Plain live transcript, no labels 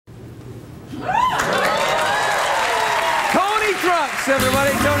Trucks,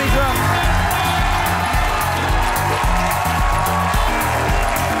 everybody. Toni Trucks.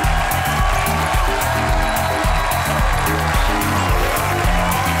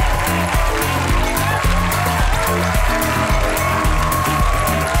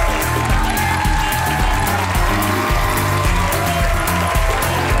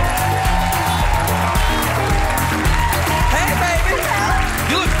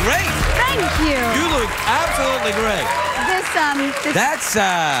 Absolutely great.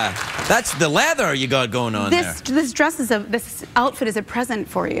 That's the leather you got going on there. This outfit is a present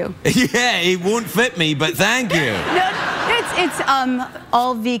for you. Yeah, it won't fit me, but thank you. No, it's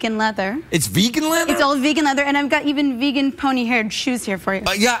all vegan leather. It's vegan leather? It's all vegan leather, and I've got even vegan pony-haired shoes here for you.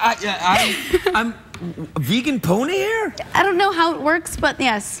 I'm vegan pony hair? I don't know how it works, but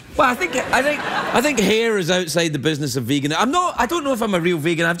yes. Well, I think hair is outside the business of vegan. I don't know if I'm a real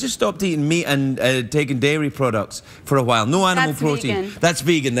vegan. I've just stopped eating meat and taking dairy products for a while. No animal protein. Vegan. That's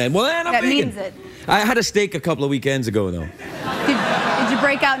vegan then. Well, then I'm vegan. That means it. I had a steak a couple of weekends ago, though. Did you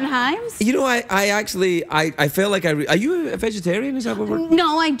break out in hives? You know, I felt like are you a vegetarian? Is that what we're...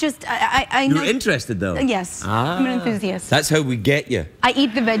 No, I know. You're interested, though? Yes. I'm an enthusiast. That's how we get you. I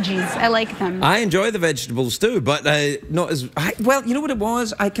eat the veggies. I like them. I enjoy the vegetables, too, but not as... well, you know what it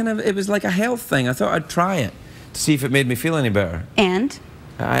was? It was like a health thing. I thought I'd try it to see if it made me feel any better. And?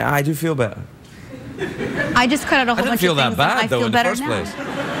 I do feel better. I just cut out a whole bunch of things. I didn't feel that bad, though, in the first place.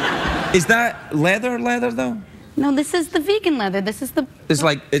 Is that leather, though? No, this is the vegan leather. This is the... It's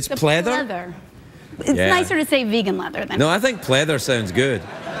like, it's pleather? It's nicer to say vegan leather than... No, I think pleather sounds good.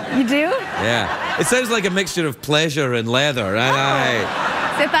 You do? Yeah. It sounds like a mixture of pleasure and leather. And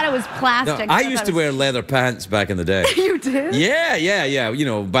I thought it was plastic. No, I used to wear leather pants back in the day. You did? Yeah. You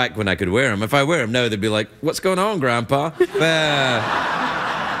know, back when I could wear them. If I wear them now, they'd be like, what's going on, Grandpa?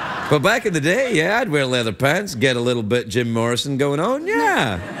 But back in the day, yeah, I'd wear leather pants, get a little bit Jim Morrison going on,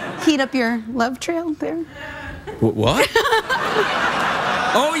 yeah. Heat up your love trail there. What?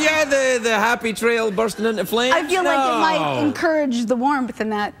 Oh, yeah, the happy trail bursting into flames? I feel like it might encourage the warmth in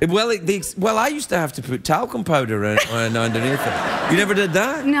that. Well, I used to have to put talcum powder underneath it. You never did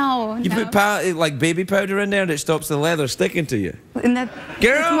that? No, You put like baby powder in there that stops the leather sticking to you. And that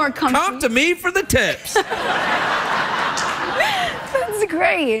Girl, more come to me for the tips. That's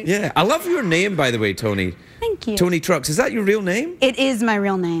great. Yeah, I love your name, by the way, Toni. Thank you. Toni Trucks. Is that your real name? It is my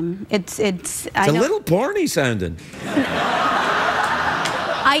real name. It's a little porny sounding.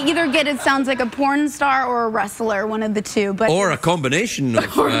 I either get it sounds like a porn star or a wrestler, one of the two. But or a combination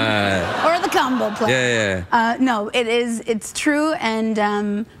of... or the combo play. Yeah. No, it's true,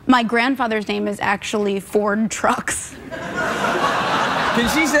 and my grandfather's name is actually Ford Trucks. Can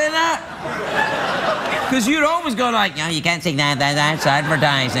she say that? Because you'd always go like, no, you can't say that, that's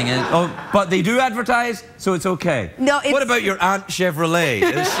advertising. Oh, but they do advertise, so it's okay. No, it's... What about your Aunt Chevrolet?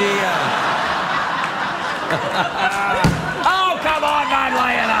 Is she... Oh, come on, man,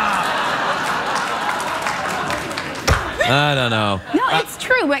 lay it off! I don't know. No, it's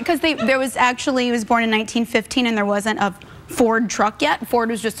true, because he was born in 1915, and there wasn't a Ford truck yet. Ford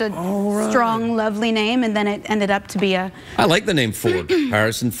was just a strong, lovely name, and then it ended up to be a... I like the name Ford.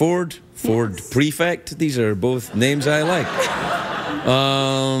 Harrison Ford. Ford Prefect. These are both names I like.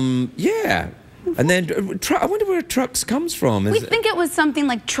 Yeah. And then, I wonder where Trucks comes from. We think it was something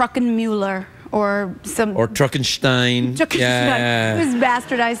like Truckenmuller or some... Or Truckenstein. Yeah. It was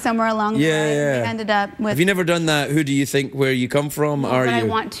bastardized somewhere along the way. Yeah. We ended up with... Have you never done that? Who do you think where you come from? But I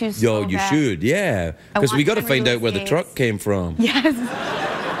want to so you bad. should, yeah. Because we got to find out where the truck came from. Yes.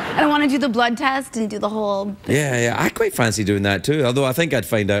 And I want to do the blood test and do the whole... Yeah. I quite fancy doing that too, although I think I'd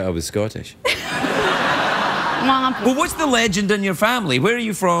find out I was Scottish. Well, what's the legend in your family? Where are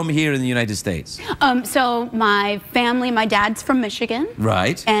you from here in the United States? So my family, my dad's from Michigan.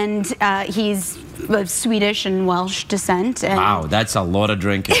 Right. And he's of Swedish and Welsh descent. And wow, that's a lot of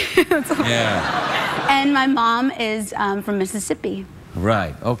drinking. Yeah. And my mom is from Mississippi.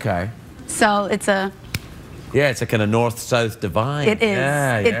 Right, okay. So it's a... Yeah, it's a kind of north-south divide. It is.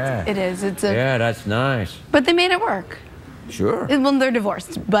 Yeah, it is. It's a... Yeah, that's nice. But they made it work. Sure. Well, they're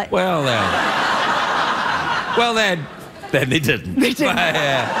divorced, but... Well, then they didn't. They didn't. But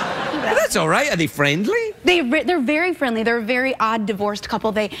that's all right. Are they friendly? They're very friendly. They're a very odd divorced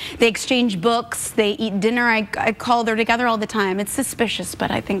couple. They exchange books. They eat dinner. I call. They're together all the time. It's suspicious,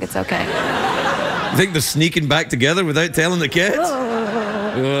 but I think it's okay. You think they're sneaking back together without telling the kids? No.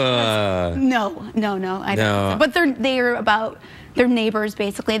 I don't. But they're neighbors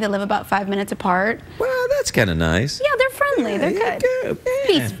basically. They live about 5 minutes apart. Well, that's kind of nice. Yeah, they're friendly. They're good. Yeah.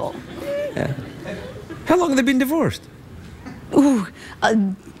 Peaceful. Yeah. How long have they been divorced? Ooh, a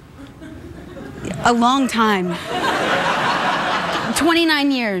long time.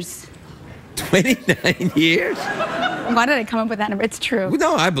 29 years. 29 years? Why did I come up with that number? It's true. Well,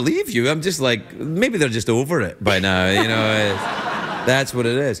 no, I believe you. I'm just like, maybe they're just over it by now, you know. That's what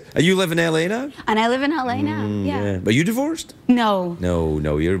it is. You live in LA now? And I live in LA now, yeah. Are you divorced? No.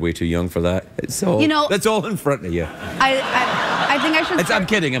 No, you're way too young for that. It's all, You know- that's all in front of you. I think I should I'm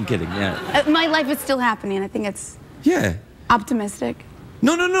kidding, yeah. My life is still happening. I think it's Yeah. optimistic.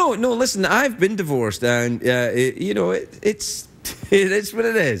 No, listen, I've been divorced, and, you know, it is what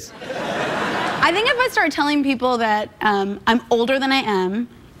it is. I think if I start telling people that I'm older than I am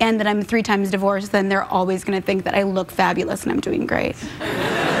and that I'm 3 times divorced, then they're always going to think that I look fabulous and I'm doing great.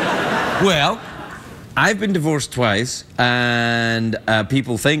 Well, I've been divorced twice, and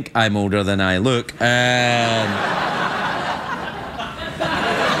people think I'm older than I look, and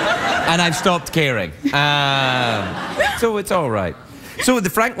I've stopped caring. So it's all right. So the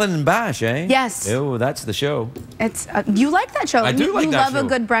Franklin and Bash, eh? Yes. Oh, that's the show. It's you like that show. I do like that show. You love a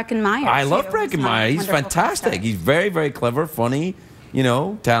good Breckin-Meyer. I love too. Breckin-Meyer. He's fantastic. He's very, very clever, funny, you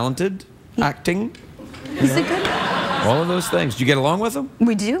know, talented, acting. He's a good. All of those things. Do you get along with him?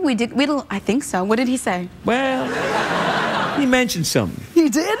 We do. I think so. What did he say? Well, he mentioned something. He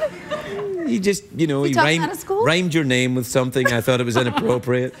did? He just, you know, he talked out of school? rhymed your name with something. I thought it was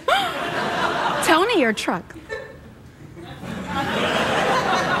inappropriate. Tony or Truck?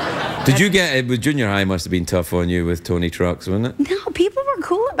 Did you get, with junior high must have been tough on you with Tony Trucks, wasn't it? No, people were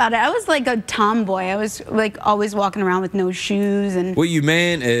cool about it. I was like a tomboy. I was like always walking around with no shoes and What you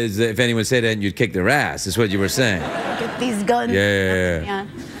meant is that if anyone said that, you'd kick their ass, is what you were saying. get these guns. Yeah.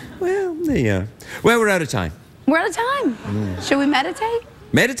 Well, yeah. Well, we're out of time. We're out of time. Should we meditate?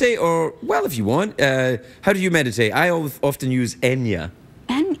 Meditate or, well, if you want. How do you meditate? I often use Enya.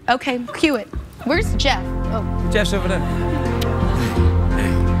 And okay, cue it. Where's Jeff? Oh, Jeff's over there.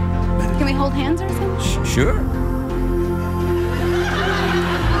 can we hold hands or something? Sure.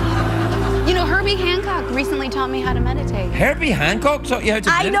 You know, Herbie Hancock recently taught me how to meditate. Herbie Hancock taught you how to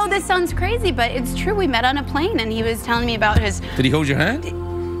I meditate? know this sounds crazy, but it's true. We met on a plane, and he was telling me about his. Did he hold your hand?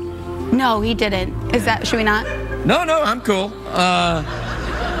 No, he didn't. Is that? Should we not? No, I'm cool.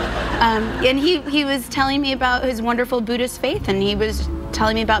 And he was telling me about his wonderful Buddhist faith, and he was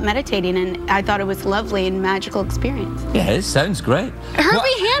telling me about meditating, and I thought it was lovely and magical experience. Yeah, it sounds great.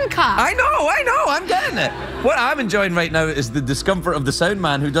 Herbie Hancock. I know, I'm getting it. What I'm enjoying right now is the discomfort of the sound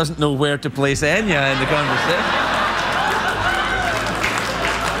man who doesn't know where to place Enya in the conversation.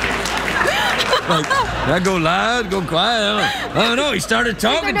 Like, I go loud, go quiet. Oh no, he started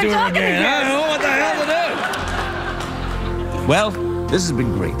talking to her again. I don't know what the hell to do. Well, this has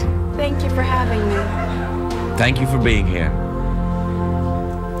been great. Thank you for having me. Thank you for being here.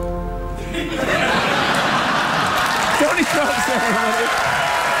 Tony Trucks, everybody.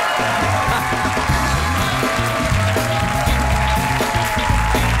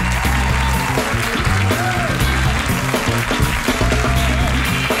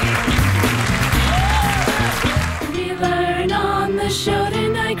 We learn on the show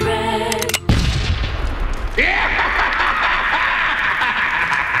tonight, Greg.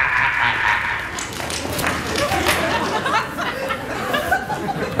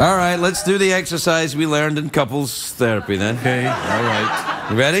 All right, let's do the exercise we learned in couples therapy then. Okay, all right.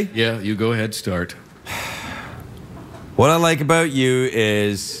 You ready? Yeah, you go ahead, start. What I like about you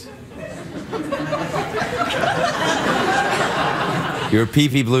is your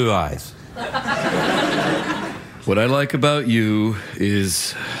peepee blue eyes. What I like about you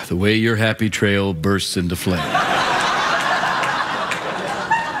is the way your happy trail bursts into flame.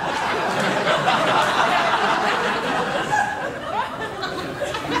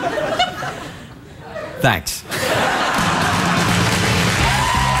 Thanks.